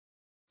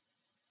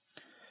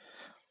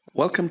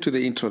Welcome to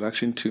the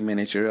Introduction to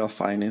Managerial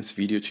Finance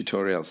video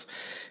tutorials.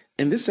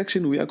 In this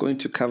section, we are going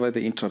to cover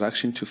the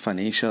introduction to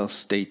financial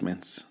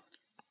statements.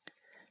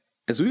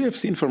 As we have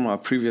seen from our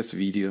previous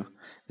video,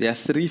 there are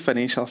three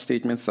financial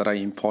statements that are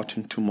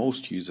important to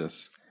most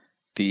users: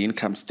 the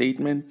income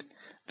statement,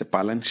 the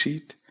balance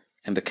sheet,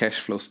 and the cash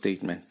flow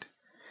statement.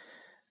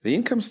 The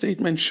income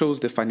statement shows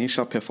the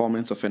financial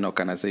performance of an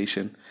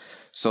organization,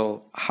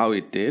 so how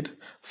it did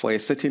for a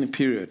certain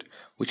period,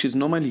 which is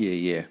normally a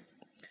year.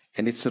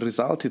 And its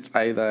result is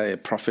either a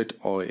profit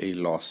or a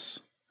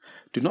loss.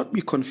 Do not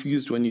be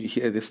confused when you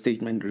hear the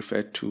statement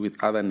referred to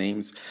with other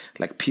names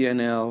like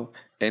P&L,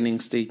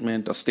 earnings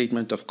statement, or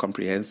statement of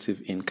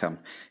comprehensive income.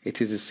 It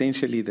is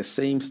essentially the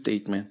same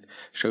statement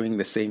showing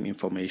the same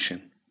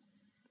information.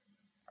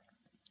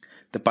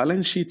 The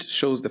balance sheet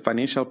shows the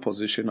financial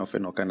position of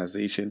an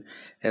organization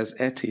as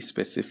at a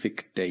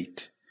specific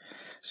date.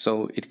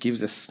 So it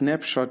gives a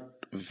snapshot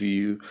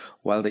view,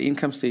 while the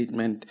income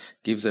statement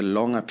gives a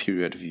longer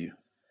period view.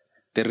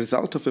 The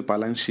result of a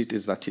balance sheet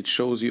is that it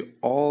shows you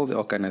all the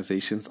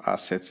organization's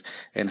assets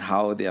and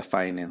how they are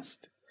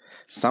financed.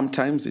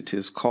 Sometimes it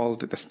is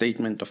called the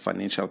statement of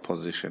financial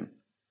position.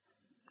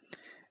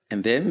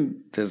 And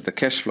then there's the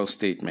cash flow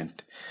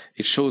statement.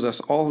 It shows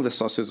us all the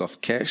sources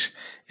of cash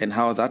and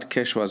how that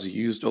cash was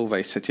used over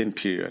a certain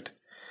period.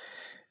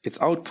 Its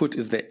output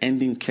is the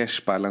ending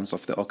cash balance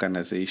of the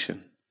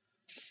organization.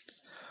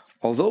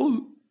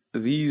 Although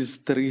these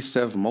three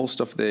serve most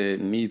of the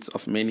needs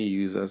of many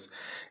users,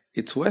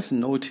 it's worth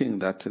noting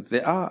that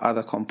there are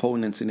other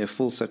components in a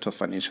full set of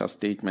financial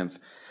statements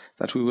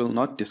that we will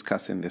not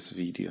discuss in this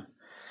video.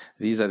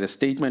 These are the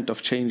statement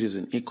of changes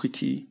in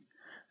equity,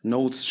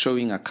 notes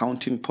showing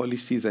accounting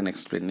policies and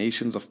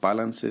explanations of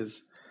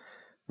balances,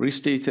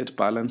 restated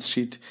balance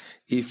sheet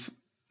if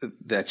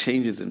there are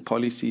changes in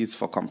policies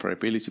for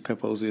comparability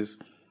purposes,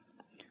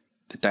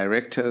 the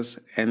directors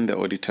and the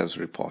auditor's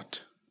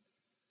report.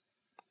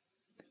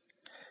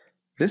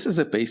 This is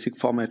a basic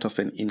format of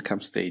an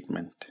income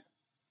statement.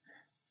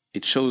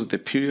 It shows the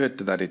period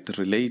that it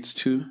relates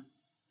to.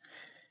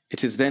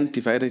 It is then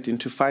divided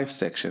into 5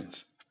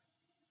 sections.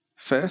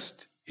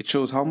 First, it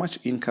shows how much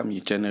income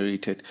you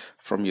generated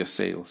from your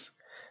sales.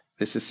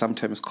 This is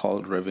sometimes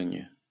called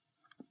revenue.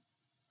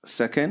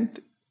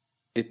 Second,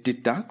 it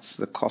deducts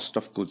the cost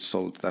of goods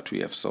sold that we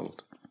have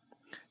sold.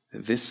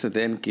 This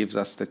then gives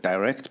us the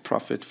direct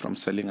profit from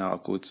selling our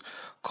goods,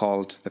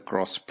 called the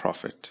gross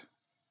profit.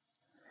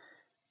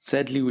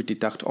 Thirdly, we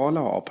deduct all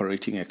our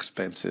operating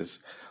expenses,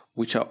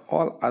 which are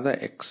all other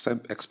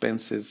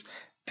expenses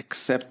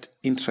except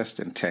interest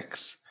and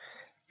tax.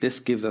 This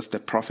gives us the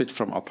profit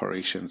from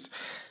operations,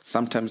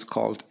 sometimes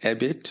called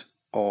EBIT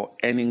or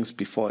earnings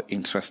before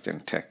interest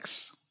and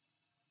tax.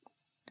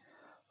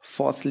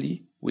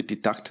 Fourthly, we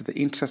deduct the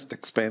interest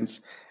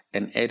expense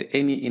and add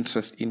any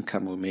interest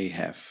income we may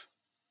have.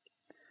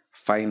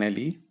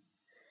 Finally,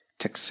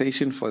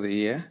 taxation for the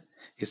year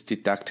is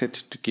deducted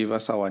to give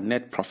us our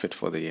net profit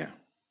for the year.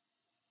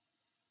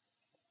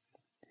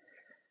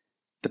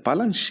 The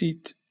balance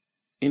sheet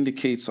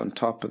indicates on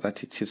top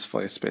that it is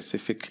for a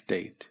specific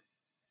date.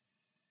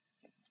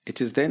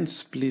 It is then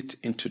split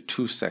into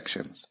 2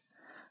 sections: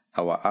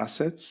 our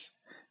assets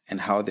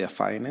and how they are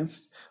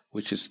financed,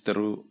 which is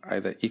through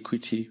either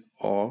equity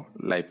or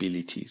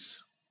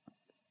liabilities.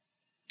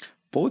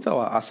 Both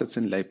our assets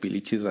and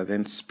liabilities are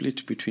then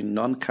split between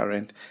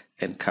non-current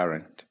and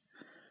current.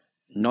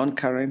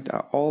 Non-current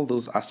are all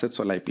those assets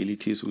or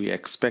liabilities we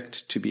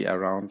expect to be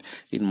around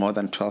in more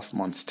than 12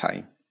 months'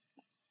 time.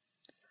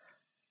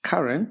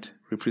 Current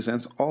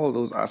represents all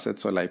those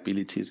assets or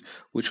liabilities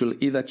which will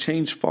either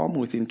change form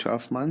within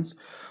 12 months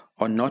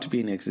or not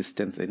be in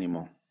existence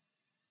anymore.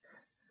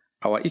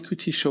 Our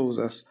equity shows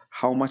us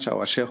how much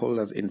our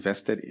shareholders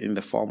invested in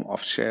the form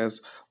of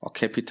shares or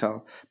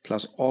capital,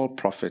 plus all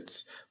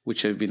profits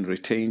which have been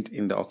retained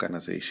in the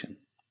organization.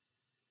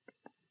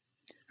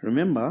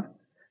 Remember,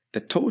 the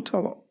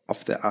total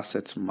of the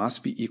assets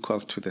must be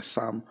equal to the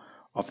sum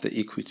of the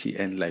equity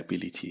and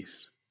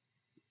liabilities.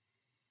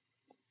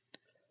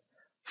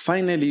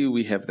 Finally,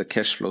 we have the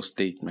cash flow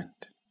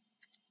statement.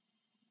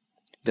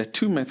 There are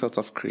 2 methods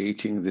of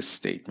creating this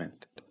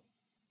statement.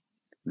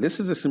 This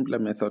is a simpler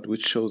method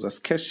which shows us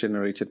cash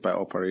generated by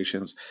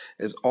operations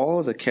as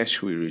all the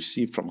cash we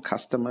receive from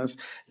customers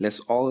less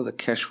all the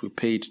cash we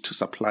paid to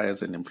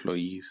suppliers and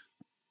employees.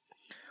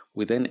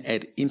 We then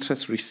add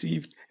interest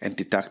received and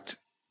deduct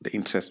the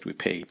interest we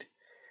paid.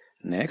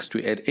 Next,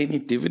 we add any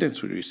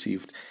dividends we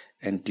received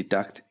and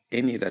deduct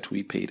any that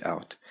we paid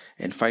out.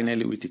 And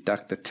finally, we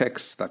deduct the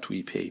tax that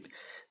we paid.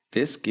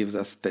 This gives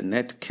us the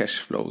net cash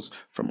flows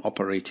from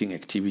operating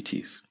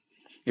activities.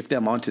 If the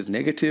amount is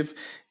negative,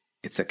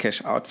 it's a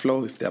cash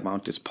outflow. If the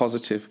amount is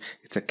positive,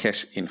 it's a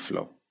cash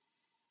inflow.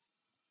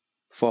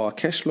 For our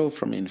cash flow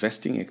from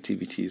investing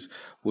activities,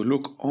 we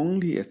look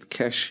only at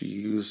cash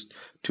used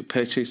to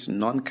purchase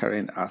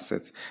non-current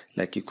assets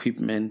like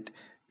equipment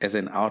as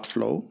an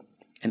outflow,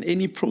 and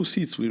any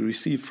proceeds we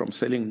receive from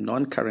selling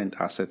non-current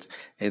assets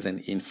as an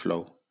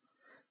inflow.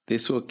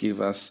 This will give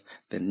us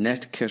the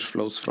net cash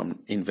flows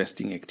from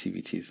investing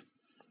activities.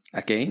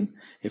 Again,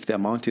 if the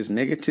amount is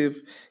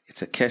negative,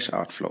 it's a cash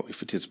outflow.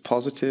 If it is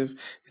positive,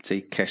 it's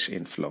a cash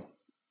inflow.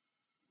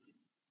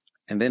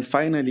 And then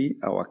finally,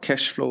 our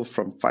cash flow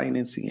from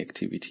financing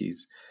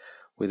activities.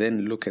 We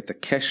then look at the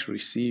cash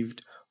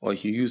received or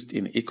used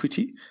in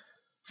equity.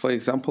 For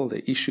example,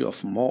 the issue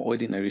of more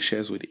ordinary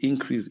shares would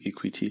increase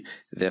equity,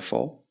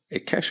 therefore a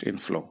cash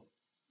inflow.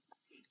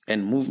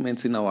 And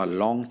movements in our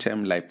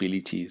long-term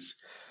liabilities,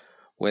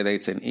 whether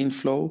it's an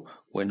inflow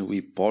when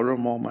we borrow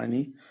more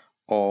money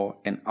or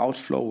an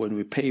outflow when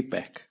we pay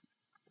back.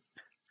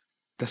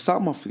 The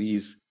sum of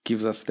these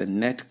gives us the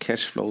net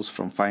cash flows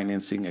from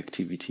financing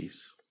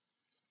activities.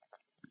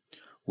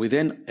 We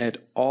then add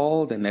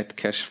all the net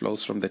cash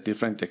flows from the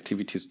different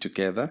activities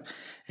together,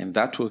 and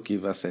that will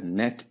give us a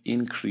net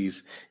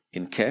increase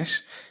in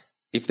cash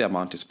if the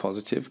amount is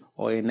positive,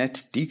 or a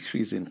net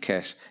decrease in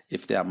cash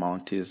if the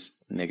amount is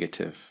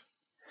negative.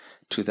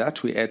 To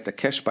that, we add the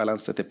cash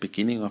balance at the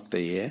beginning of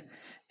the year,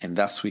 and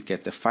thus we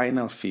get the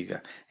final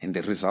figure and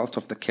the result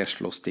of the cash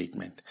flow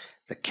statement,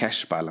 the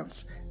cash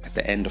balance at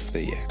the end of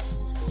the year.